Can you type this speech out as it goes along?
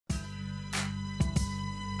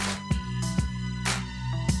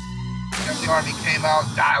Army came out,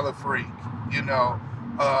 Dial a Freak. You know,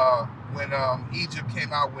 when Egypt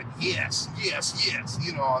came out with Yes, Yes, Yes,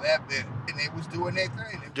 you know, all that bit. And they was doing their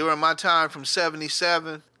thing. During my time from 77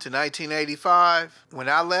 to 1985, when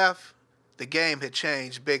I left, the game had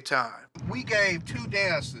changed big time. We gave 2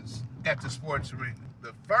 dances at the sports arena.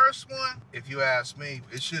 The first one, if you ask me,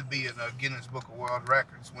 it should be in the Guinness Book of World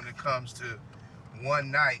Records when it comes to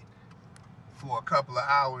one night for a couple of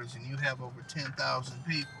hours and you have over 10,000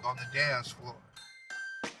 people on the dance floor.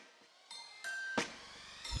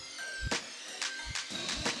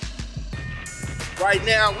 Right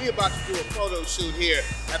now, we're about to do a photo shoot here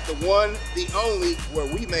at the one, the only, where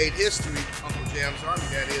we made history, Uncle Jamm's Army,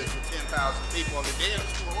 that is, with 10,000 people on the dance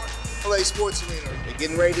floor. LA Sports Arena. They're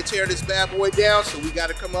getting ready to tear this bad boy down, so we got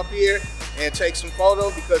to come up here and take some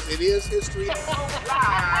photos because it is history. What's up?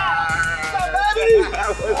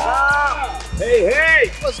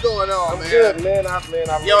 Hey! What's going on, man? Good, man.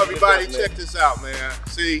 Yo, everybody, check this out, man.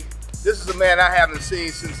 See, this is a man I haven't seen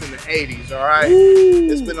since in the 80s, all right? Ooh.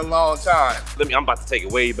 It's been a long time. I'm about to take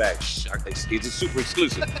it way back. It's a super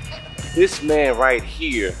exclusive. This man right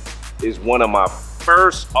here is one of my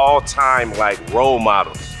first all-time role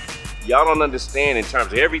models. Y'all don't understand in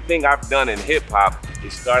terms of everything I've done in hip hop,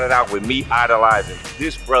 it started out with me idolizing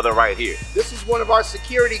this brother right here. This is one of our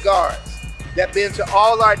security guards that been to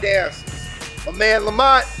all our dances. My man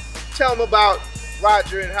Lamont, tell him about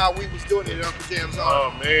Roger and how we was doing it at Uncle Jamm's Army.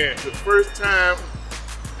 Oh man, the first time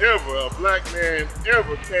ever a black man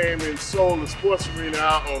ever came and sold the sports arena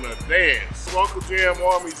out on a dance. So Uncle Jamm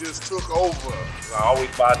Army just took over. I always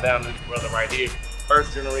bow down to this brother right here.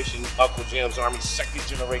 First generation Uncle Jamm's Army, second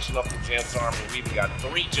generation Uncle Jamm's Army. We even got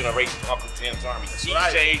 3 generations Uncle Jamm's Army.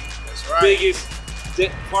 DJ, biggest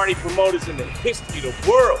party promoters in the history of the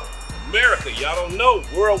world. America, y'all don't know,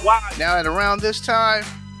 worldwide. Now at around this time,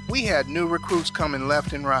 we had new recruits coming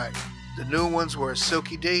left and right. The new ones were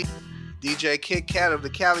Silky D, DJ Kit Kat of the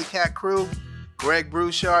Cali Cat crew, Greg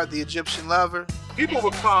Brouchard, the Egyptian Lover. People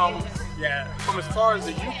would come from as far as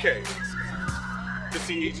the UK to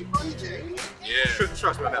see Egypt. Yeah.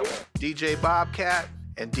 Trust me on that one. DJ Bobcat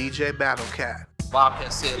and DJ Battle Cat.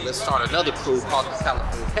 Bobcat said, let's start another crew called the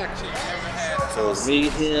California Cat Crew. So it was me,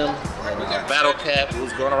 him, and we got Battle Cat. We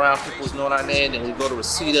was going around, people was knowing our name. Then we go to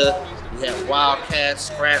Reseda. We had Wildcat,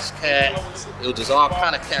 Scratch Cat. It was just all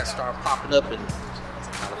kind of cats started popping up, and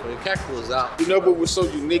California Cat Crew was out. You know what was so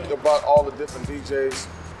unique about all the different DJs?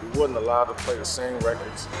 We wasn't allowed to play the same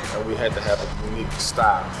records, and we had to have a unique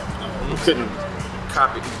style. We couldn't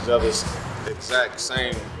copy each other's exact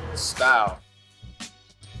same style.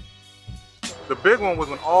 The big one was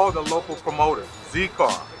when all the local promoters,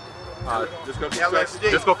 Z-Car, Disco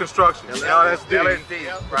Construction,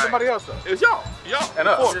 LSD, right. Somebody else though. It was y'all. And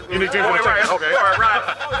us. Unique Dreams Entertainment. Okay.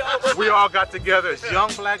 Right. We all got together as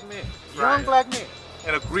young black men,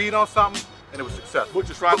 and agreed on something, and it was successful.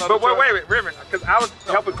 But wait, because I was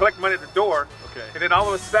helping collect money at the door, and then all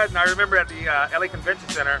of a sudden, I remember at the LA Convention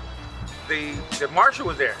Center, the marshal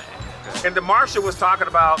was there, and the marshal was talking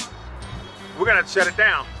about, we're gonna shut it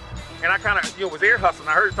down. And I kind of, was ear hustling.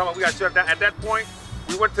 I heard him talking about we got to shut it down. At that point,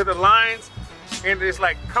 we went to the lines, and it's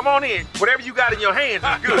like, come on in. Whatever you got in your hands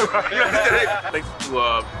is good. Thanks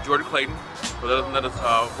to Jordan Clayton for letting us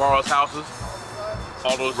borrow his houses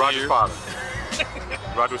all those Roger's years. father.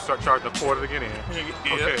 Roger was charging a quarter to get in.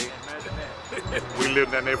 Okay. We lived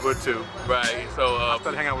in that neighborhood too. Right. So I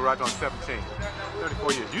started hanging out with Roger on 17.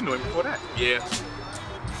 34 years. You knew him before that. Yeah.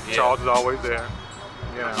 Charles is always there.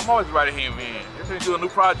 I'm always right here, man. Every time we do a new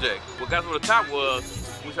project. What got to the top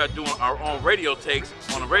was we started doing our own radio takes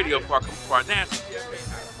on the radio for our dancers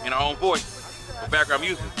in our own voice for background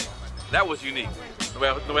music. That was unique.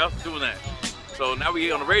 Nobody else was doing that. So now we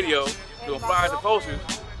get on the radio doing flyers and posters.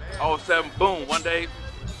 All of a sudden, boom! One day,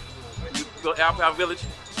 we built Alpine Village.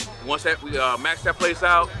 Once that we maxed that place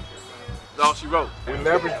out, that's all she wrote. We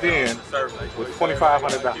leveraged in with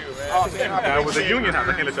 $2,500. Now it was a union house.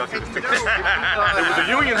 I can't let y'all see this picture. It was a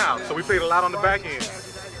union house, so we paid a lot on the back end.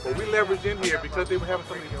 But we leveraged in here because they were having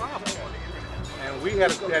so many problems. And we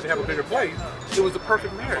had to have a bigger place. It was the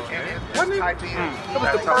perfect marriage, man. Wasn't it? It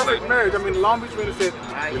was the perfect marriage. I mean, Long Beach really said,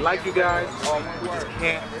 we like you guys, we just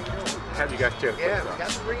can't have you guys share the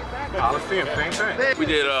place. Coliseum, same thing. We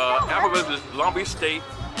did Alpha Village, Long Beach State.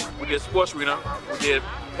 We did Sports Arena. We did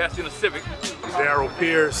Pasadena Civic. Daryl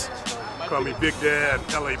Pierce, call me Big Dad,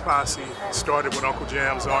 LA Posse. Started with Uncle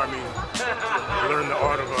Jamm's Army. Learned the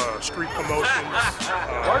art of street promotions.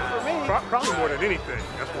 Probably more than anything.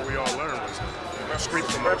 That's what we all learned was street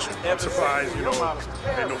promotion. I'm surprised, there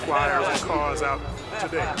ain't no flyers and cars out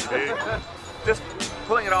today. Just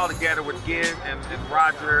pulling it all together with Giz and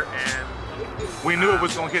Roger, and we knew it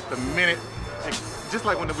was going to hit the minute Just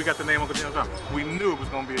like when we got the name Uncle Jam's Army, we knew it was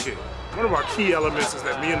going to be a hit. One of our key elements is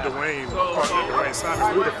that me and Dwayne, partner Dwayne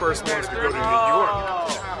Simon, we were the first ones to go to New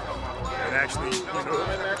York and actually,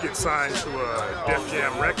 get signed to Def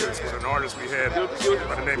Jam Records with an artist we had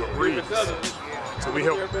by the name of Breeze. So we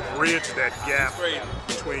helped bridge that gap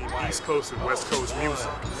between East Coast and West Coast music.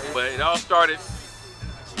 But it all started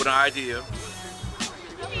with an idea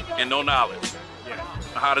and no knowledge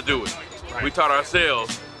on how to do it. We taught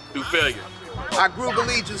ourselves through failure. I grew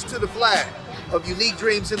allegiance to the flag of Unique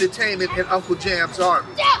Dreams Entertainment and Uncle Jam's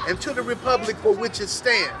Army, and to the republic for which it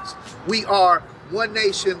stands. We are one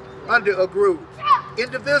nation under a groove,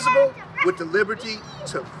 indivisible with the liberty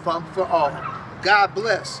to funk for all. God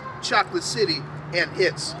bless Chocolate City and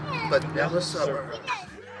its vanilla suburbs.